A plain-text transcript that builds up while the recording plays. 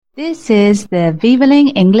This is the Vivaling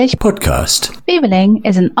English podcast. Vivaling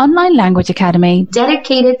is an online language academy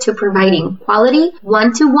dedicated to providing quality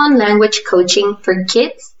one-to-one language coaching for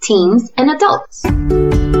kids, teens, and adults.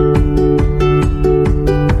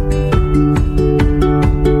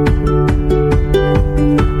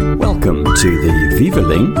 Welcome to the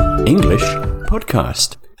Vivaling English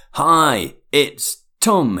podcast. Hi, it's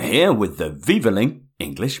Tom here with the Vivaling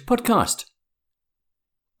English podcast.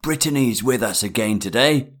 Brittany's with us again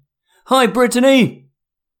today. Hi, Brittany!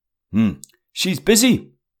 She's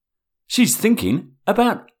busy. She's thinking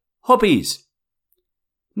about hobbies.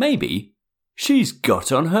 Maybe she's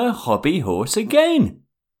got on her hobby horse again.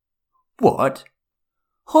 What?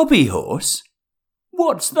 Hobby horse?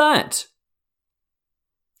 What's that?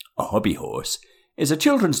 A hobby horse is a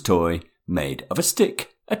children's toy made of a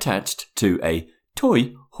stick attached to a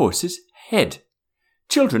toy horse's head.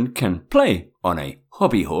 Children can play on a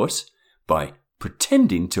hobby horse by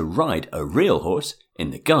pretending to ride a real horse in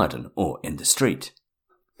the garden or in the street.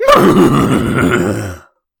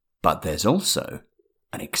 But there's also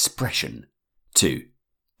an expression to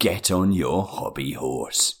get on your hobby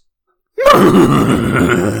horse.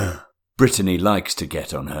 Brittany likes to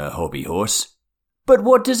get on her hobby horse. But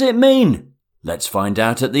what does it mean? Let's find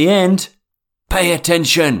out at the end. Pay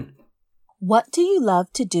attention. What do you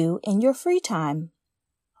love to do in your free time?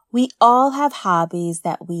 We all have hobbies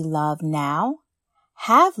that we love now,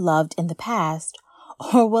 have loved in the past,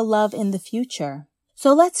 or will love in the future.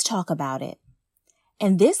 So let's talk about it.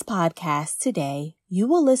 In this podcast today, you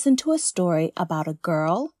will listen to a story about a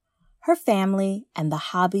girl, her family, and the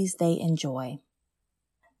hobbies they enjoy.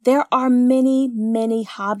 There are many, many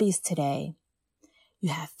hobbies today. You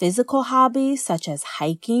have physical hobbies such as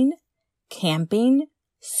hiking, camping,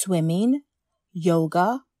 swimming,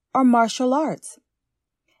 yoga, or martial arts.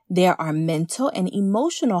 There are mental and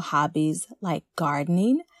emotional hobbies like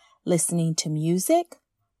gardening, listening to music,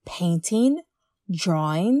 painting,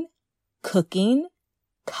 drawing, cooking,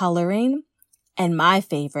 coloring, and my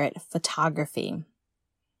favorite, photography.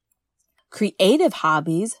 Creative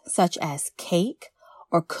hobbies such as cake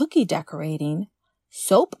or cookie decorating,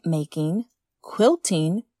 soap making,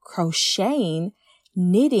 quilting, crocheting,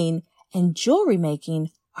 knitting, and jewelry making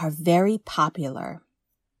are very popular.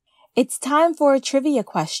 It's time for a trivia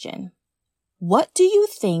question. What do you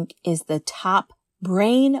think is the top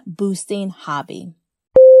brain-boosting hobby?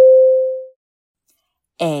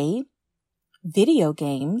 A. Video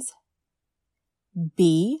games.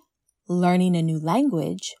 B. Learning a new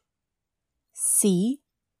language. C.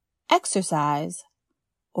 Exercise.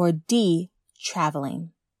 Or D.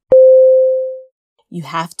 Traveling. You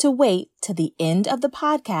have to wait to the end of the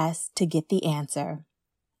podcast to get the answer.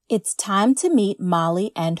 It's time to meet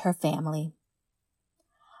Molly and her family.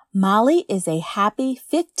 Molly is a happy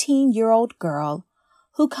 15-year-old girl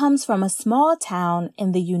who comes from a small town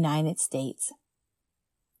in the United States.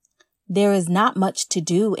 There is not much to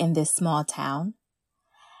do in this small town.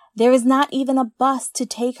 There is not even a bus to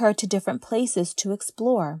take her to different places to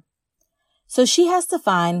explore. So she has to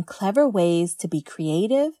find clever ways to be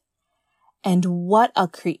creative, and what a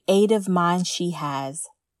creative mind she has.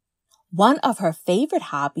 One of her favorite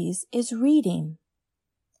hobbies is reading.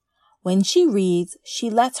 When she reads, she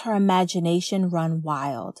lets her imagination run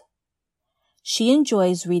wild. She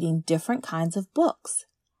enjoys reading different kinds of books,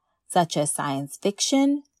 such as science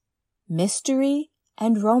fiction, mystery,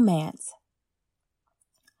 and romance.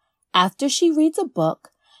 After she reads a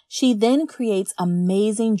book, she then creates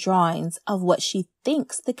amazing drawings of what she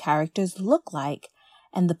thinks the characters look like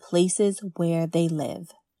and the places where they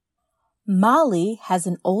live. Molly has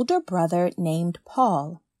an older brother named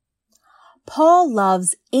Paul. Paul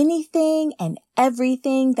loves anything and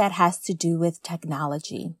everything that has to do with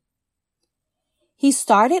technology. He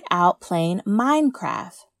started out playing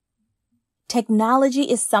Minecraft. Technology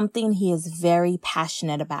is something he is very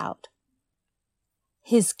passionate about.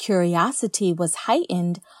 His curiosity was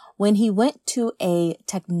heightened when he went to a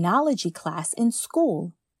technology class in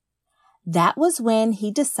school. That was when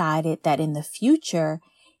he decided that in the future,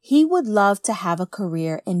 he would love to have a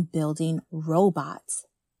career in building robots.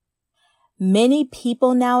 Many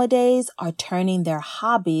people nowadays are turning their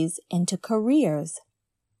hobbies into careers.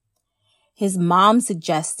 His mom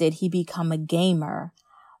suggested he become a gamer,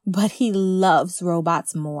 but he loves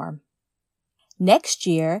robots more. Next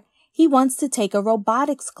year, he wants to take a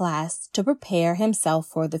robotics class to prepare himself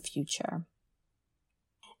for the future.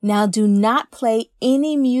 Now, do not play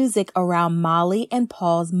any music around Molly and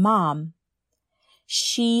Paul's mom.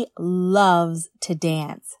 She loves to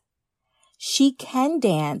dance. She can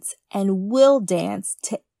dance and will dance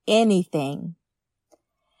to anything.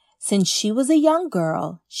 Since she was a young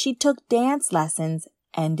girl, she took dance lessons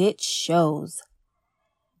and it shows.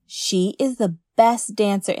 She is the best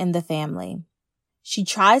dancer in the family. She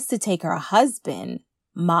tries to take her husband,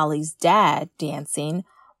 Molly's dad, dancing,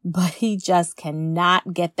 but he just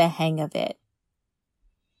cannot get the hang of it.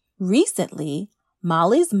 Recently,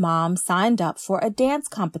 Molly's mom signed up for a dance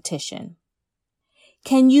competition.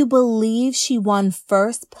 Can you believe she won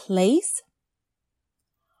first place?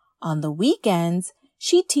 On the weekends,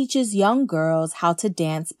 she teaches young girls how to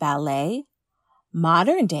dance ballet,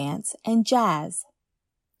 modern dance, and jazz.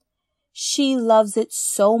 She loves it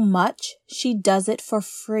so much, she does it for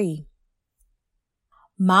free.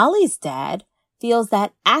 Molly's dad feels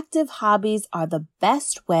that active hobbies are the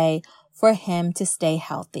best way for him to stay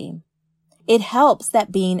healthy. It helps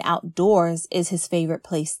that being outdoors is his favorite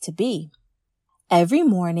place to be. Every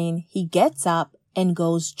morning, he gets up and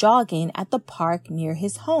goes jogging at the park near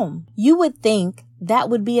his home. You would think that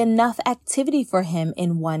would be enough activity for him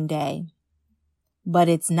in one day. But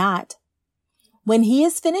it's not. When he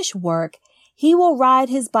has finished work, he will ride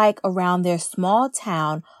his bike around their small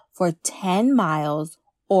town for 10 miles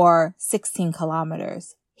or 16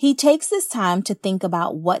 kilometers. He takes this time to think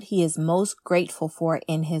about what he is most grateful for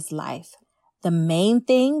in his life. The main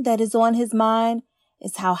thing that is on his mind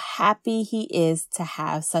is how happy he is to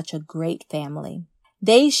have such a great family.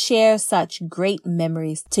 They share such great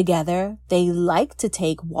memories together. They like to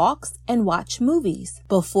take walks and watch movies.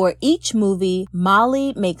 Before each movie,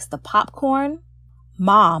 Molly makes the popcorn,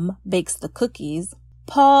 Mom bakes the cookies,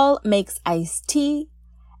 Paul makes iced tea,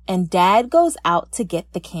 and Dad goes out to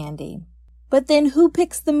get the candy. But then who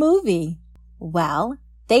picks the movie? Well,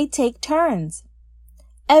 they take turns.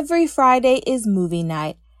 Every Friday is movie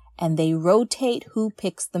night, and they rotate who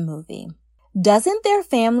picks the movie. Doesn't their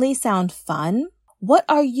family sound fun? What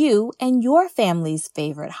are you and your family's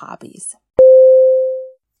favorite hobbies?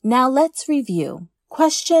 Now let's review.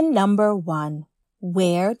 Question number 1.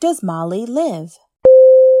 Where does Molly live?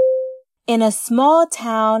 In a small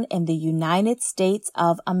town in the United States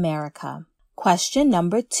of America. Question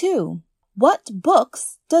number 2. What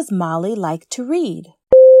books does Molly like to read?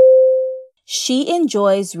 She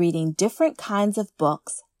enjoys reading different kinds of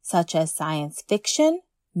books, such as science fiction,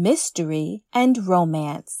 mystery, and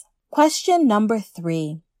romance. Question number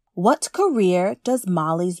 3. What career does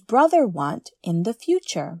Molly's brother want in the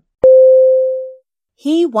future?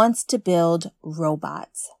 He wants to build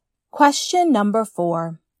robots. Question number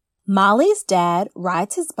 4. Molly's dad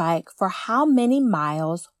rides his bike for how many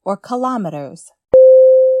miles or kilometers?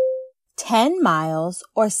 10 miles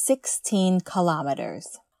or 16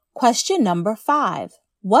 kilometers. Question number 5.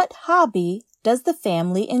 What hobby does the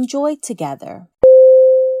family enjoy together?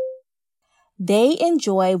 They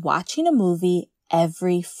enjoy watching a movie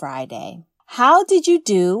every Friday. How did you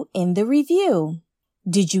do in the review?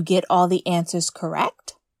 Did you get all the answers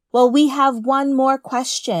correct? Well, we have one more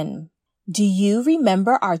question. Do you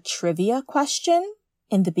remember our trivia question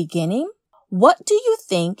in the beginning? What do you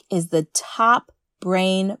think is the top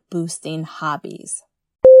brain-boosting hobbies?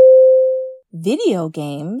 Video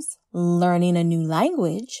games, learning a new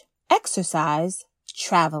language, exercise,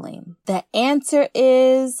 traveling. The answer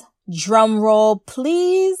is, drum roll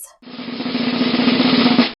please,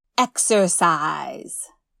 exercise.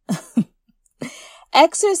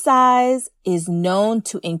 Exercise is known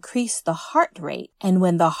to increase the heart rate, and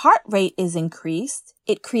when the heart rate is increased,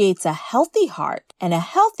 it creates a healthy heart, and a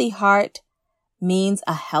healthy heart means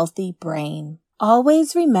a healthy brain.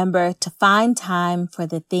 Always remember to find time for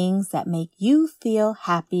the things that make you feel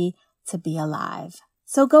happy to be alive.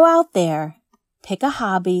 So go out there, pick a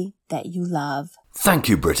hobby that you love. Thank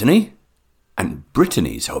you, Brittany. And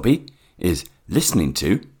Brittany's hobby is listening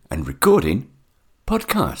to and recording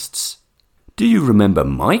podcasts. Do you remember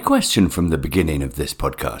my question from the beginning of this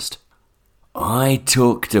podcast? I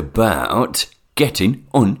talked about getting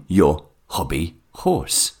on your hobby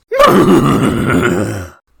horse.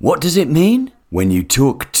 What does it mean? When you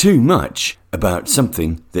talk too much about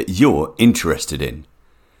something that you're interested in.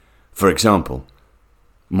 For example,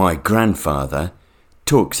 my grandfather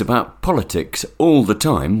talks about politics all the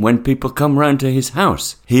time when people come round to his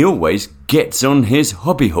house. He always gets on his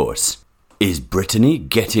hobby horse. Is Brittany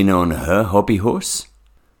getting on her hobby horse?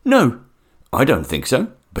 No, I don't think so,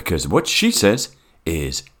 because what she says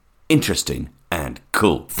is interesting and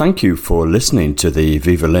cool. Thank you for listening to the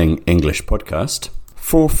Vivaling English podcast.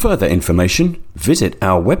 For further information, visit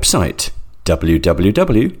our website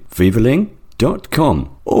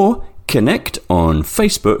www.vivaling.com or connect on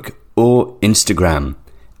Facebook or Instagram.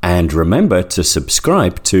 And remember to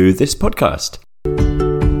subscribe to this podcast.